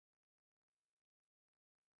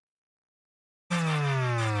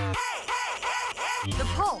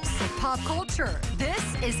pop culture. This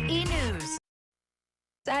is E! News.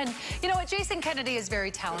 And you know what? Jason Kennedy is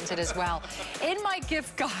very talented as well. In my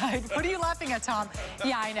gift guide, what are you laughing at, Tom?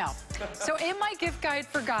 Yeah, I know. So in my gift guide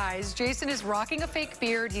for guys, Jason is rocking a fake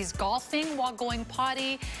beard. He's golfing while going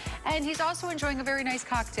potty. And he's also enjoying a very nice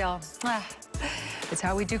cocktail. It's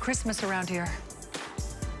how we do Christmas around here.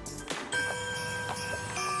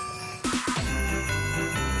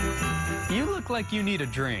 You look like you need a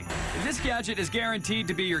drink. This gadget is guaranteed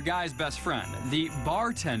to be your guy's best friend. The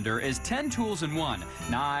Bartender is 10 tools in one.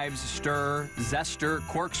 Knives, stir, zester,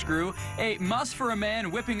 corkscrew. A must for a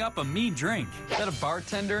man whipping up a mean drink. Is that a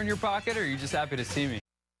bartender in your pocket, or are you just happy to see me?